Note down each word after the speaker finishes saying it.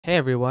Hey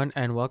everyone,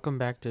 and welcome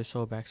back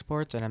to Back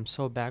Sports, and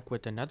I'm back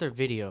with another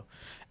video.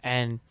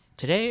 And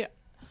today,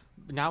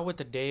 now with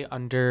the day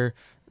under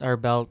our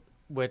belt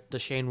with the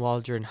Shane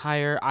Waldron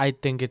hire, I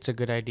think it's a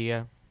good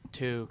idea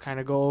to kind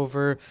of go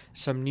over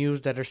some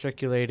news that are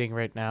circulating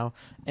right now.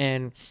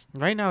 And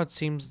right now, it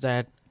seems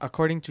that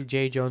according to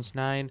J Jones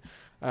 9,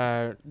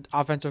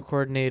 offensive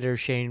coordinator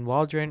Shane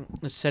Waldron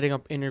is setting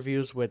up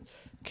interviews with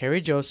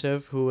Kerry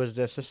Joseph, who was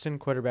the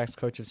assistant quarterbacks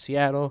coach of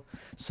Seattle,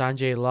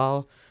 Sanjay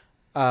Lal,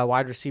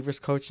 wide receivers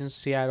coach in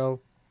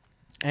Seattle,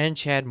 and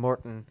Chad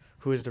Morton,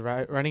 who is the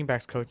running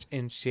backs coach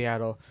in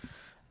Seattle.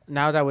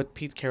 Now that with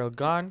Pete Carroll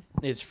gone,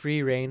 it's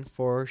free reign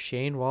for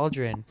Shane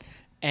Waldron.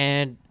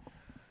 And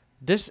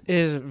this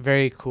is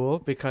very cool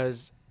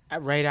because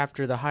right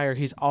after the hire,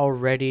 he's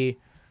already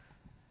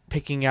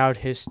picking out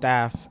his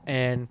staff,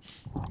 and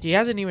he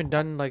hasn't even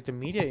done like the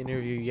media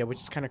interview yet,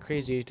 which is kind of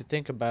crazy to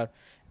think about.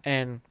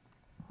 And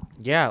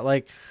yeah,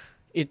 like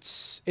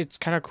it's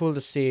kind of cool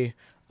to see.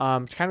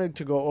 It's kind of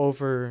to go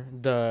over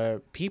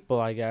the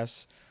people, I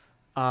guess.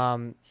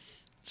 Um,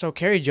 so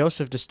Kerry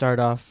Joseph to start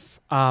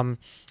off.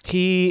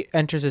 He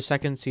enters his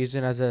second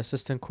season as an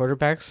assistant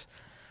quarterbacks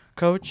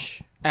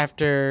coach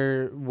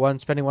after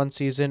spending one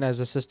season as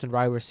assistant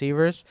wide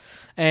receivers.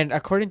 And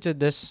according to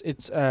this,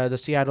 it's the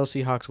Seattle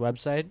Seahawks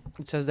website.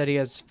 It says that he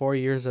has 4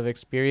 years of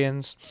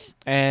experience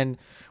and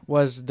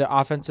was the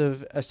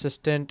offensive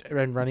assistant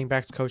and running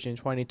backs coach in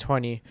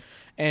 2020.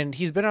 And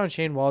he's been on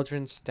Shane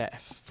Waldron's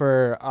staff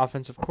for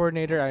offensive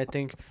coordinator. I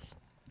think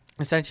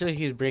essentially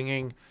he's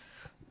bringing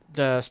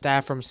the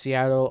staff from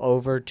Seattle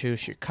over to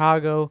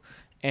Chicago.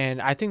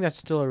 And I think that's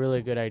still a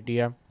really good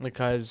idea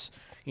because,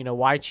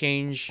 why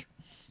change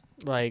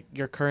like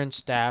your current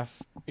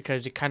staff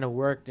because it kind of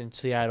worked in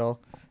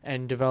Seattle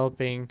and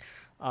developing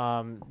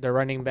the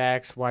running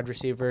backs, wide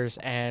receivers,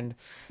 and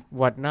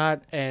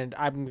whatnot. And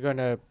I'm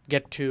gonna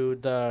get to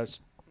the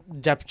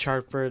depth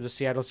chart for the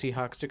Seattle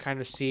Seahawks to kind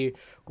of see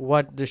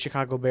what the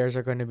Chicago Bears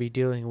are going to be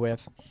dealing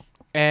with.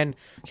 And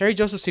Kerry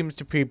Joseph seems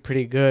to be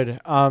pretty good.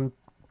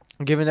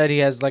 Given that he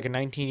has like a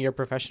 19-year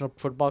professional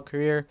football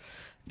career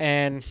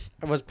and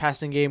was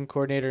passing game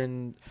coordinator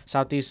in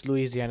Southeast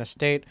Louisiana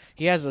State,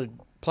 he has a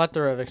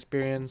plethora of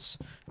experience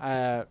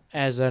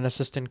as an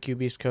assistant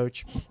QB's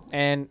coach,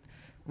 and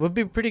would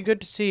be pretty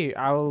good to see.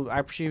 I will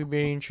actually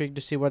be intrigued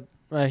to see what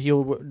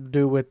he'll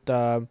do with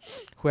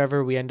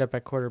whoever we end up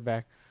at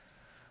quarterback.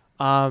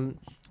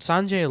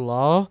 Sanjay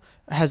Lal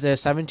has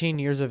 17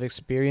 years of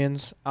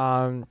experience,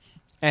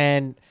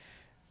 and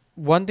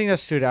one thing that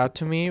stood out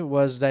to me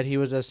was that he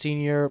was a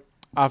senior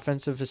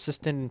offensive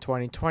assistant in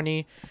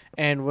 2020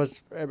 and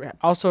was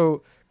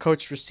also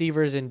coached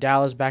receivers in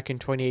Dallas back in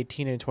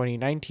 2018 and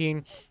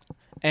 2019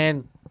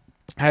 and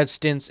had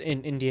stints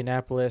in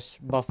Indianapolis,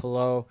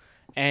 Buffalo,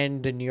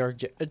 and the New York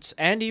Jets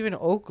and even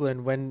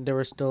Oakland when they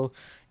were still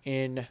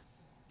in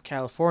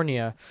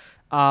California.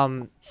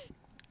 Um,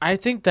 I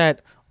think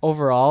that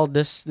overall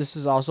this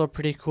is also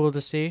pretty cool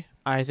to see.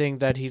 I think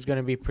that he's going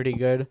to be pretty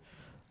good.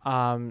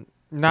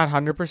 Not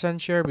 100%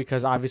 sure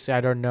because obviously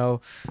I don't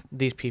know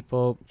these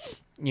people,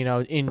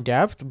 in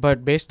depth,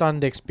 but based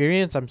on the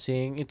experience I'm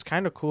seeing, it's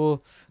kind of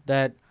cool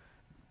that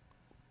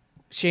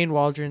Shane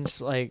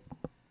Waldron's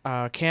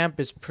camp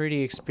is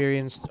pretty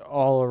experienced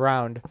all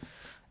around.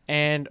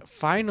 And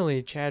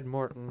finally, Chad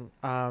Morton.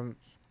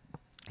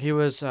 He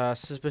was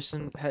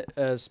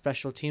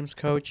special teams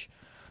coach,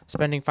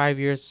 spending 5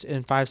 years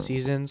in 5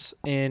 seasons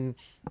in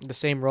the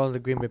same role in the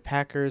Green Bay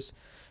Packers.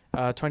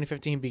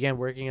 2015 began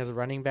working as a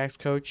running backs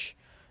coach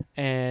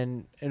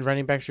and in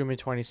running backs room in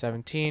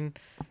 2017.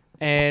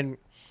 And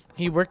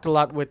he worked a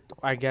lot with,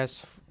 I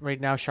guess, right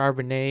now,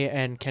 Charbonnet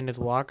and Kenneth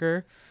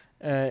Walker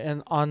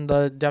and on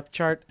the depth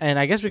chart. And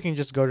I guess we can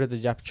just go to the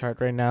depth chart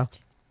right now.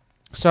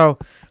 So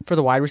for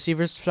the wide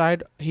receivers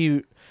side,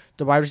 the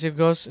wide receiver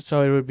goes,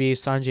 so it would be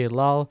Sanjay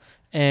Lal,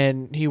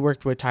 and he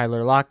worked with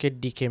Tyler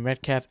Lockett, DK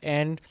Metcalf,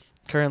 and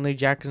currently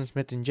Jackson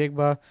Smith and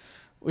Jigba,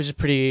 which is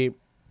pretty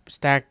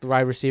stacked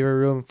wide receiver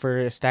room for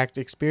a stacked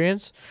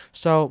experience.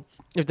 So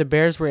if the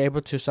Bears were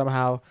able to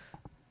somehow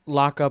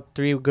lock up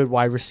three good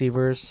wide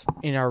receivers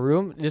in our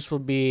room, this will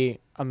be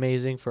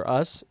amazing for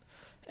us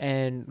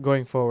and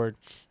going forward.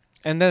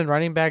 And then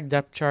running back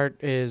depth chart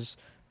is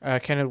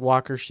Kenneth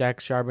Walker, Shaq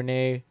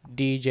Charbonnet,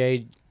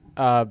 DJ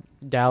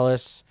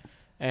Dallas,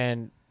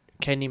 and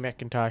Kenny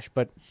McIntosh.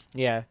 But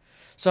yeah,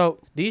 so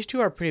these two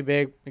are pretty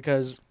big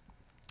because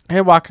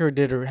Kenneth Walker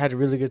had a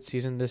really good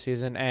season this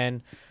season,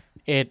 and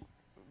it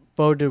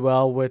boded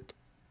well with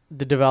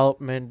the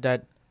development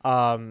that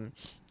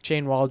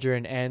Shane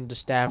Waldron and the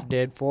staff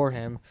did for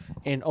him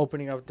in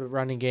opening up the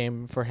running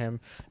game for him.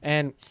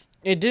 And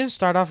it didn't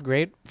start off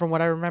great from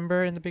what I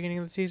remember in the beginning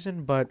of the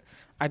season, but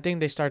I think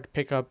they started to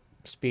pick up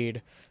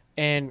speed.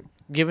 And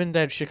given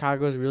that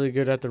Chicago is really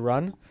good at the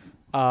run,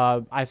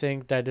 I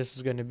think that this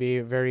is going to be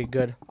a very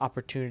good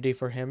opportunity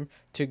for him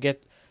to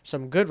get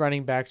some good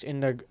running backs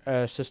in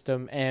the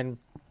system and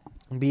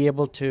be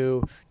able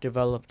to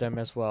develop them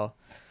as well.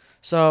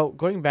 So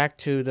going back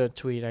to the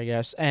tweet, I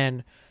guess,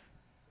 and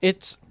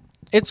it's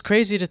It's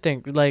crazy to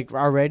think like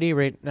already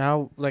right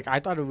now. Like I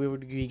thought we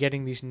would be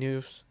getting these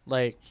news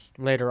like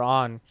later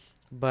on,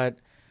 but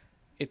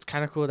it's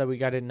kind of cool that we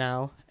got it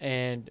now,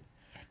 and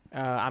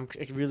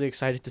really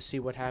excited to see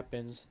what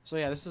happens. So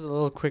yeah, this is a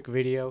little quick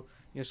video,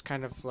 just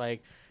kind of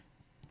like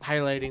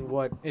highlighting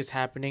what is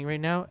happening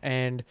right now,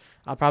 and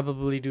I'll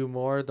probably do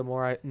more the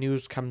more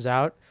news comes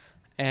out.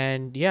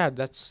 And yeah,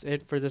 that's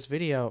it for this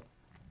video.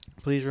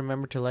 Please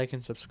remember to like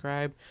and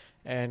subscribe,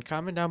 and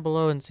comment down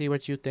below and see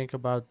what you think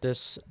about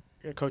this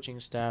coaching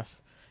staff.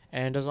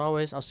 And as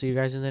always, I'll see you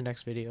guys in the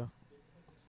next video.